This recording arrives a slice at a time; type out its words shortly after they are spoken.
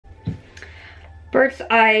Bird's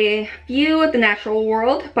Eye View of the Natural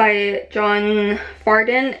World by John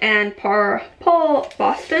Farden and Paul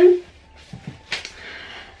Boston.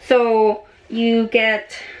 So you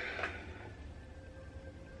get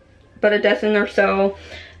about a dozen or so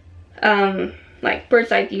like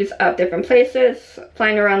bird's eye views of different places,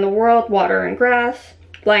 flying around the world, water and grass,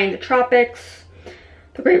 flying the tropics,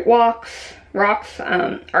 the Great Rocks,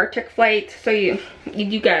 Arctic flight. So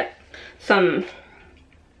you get some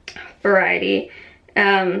variety.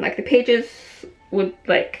 Like the pages would,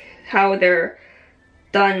 like how they're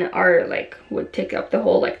done are like would take up the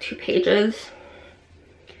whole like 2 pages,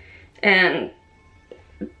 and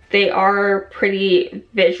they are pretty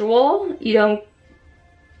visual.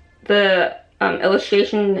 The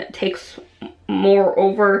illustration takes more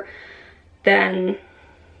over than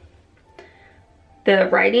the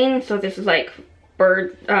writing. So this is like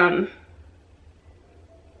bird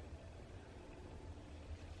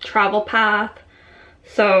travel path.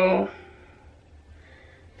 So,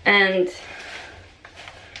 and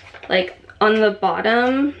like on the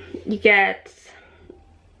bottom you get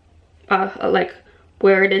like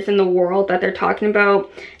where it is in the world that they're talking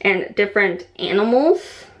about and different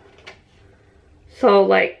animals. So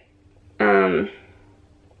like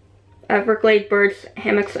Everglade birds,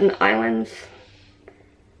 hammocks and islands.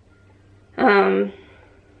 And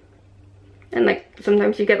like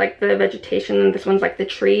sometimes you get like the vegetation, and this one's like the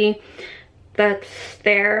tree that's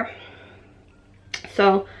there.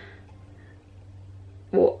 So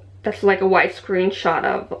well, that's like a widescreen shot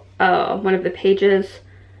of one of the pages.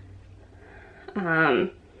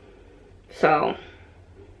 So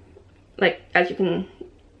like as you can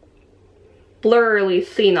blurrily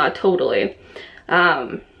see, not totally,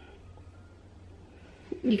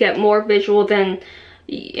 you get more visual than,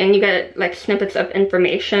 and you get like snippets of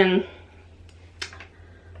information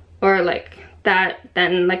or like that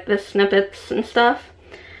than like the snippets and stuff.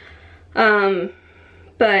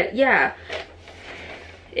 But yeah,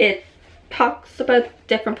 it talks about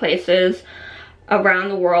different places around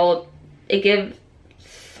the world. It gives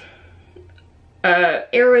an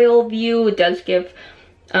aerial view. It does give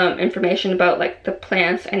information about like the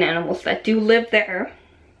plants and animals that do live there.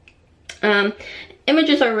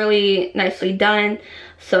 Images are really nicely done.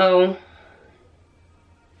 So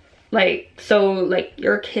like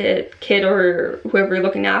your kid or whoever you're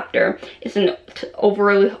looking after isn't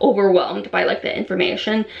overly overwhelmed by like the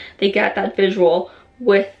information. They get that visual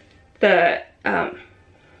with the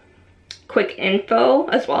quick info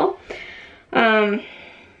as well.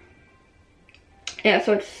 Yeah,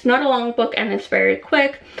 so it's not a long book and it's very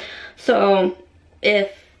quick. So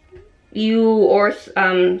if you or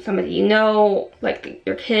somebody you know, like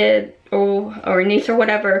your kid or niece or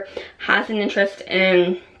whatever, has an interest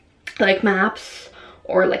in like maps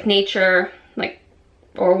or like nature, like,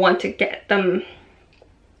 or want to get them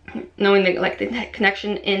knowing the like the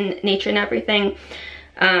connection in nature and everything,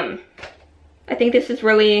 I think this is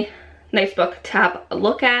really nice book to have a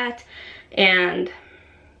look at. And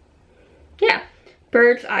yeah,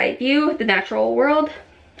 Bird's Eye View, The Natural World.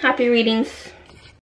 Happy readings.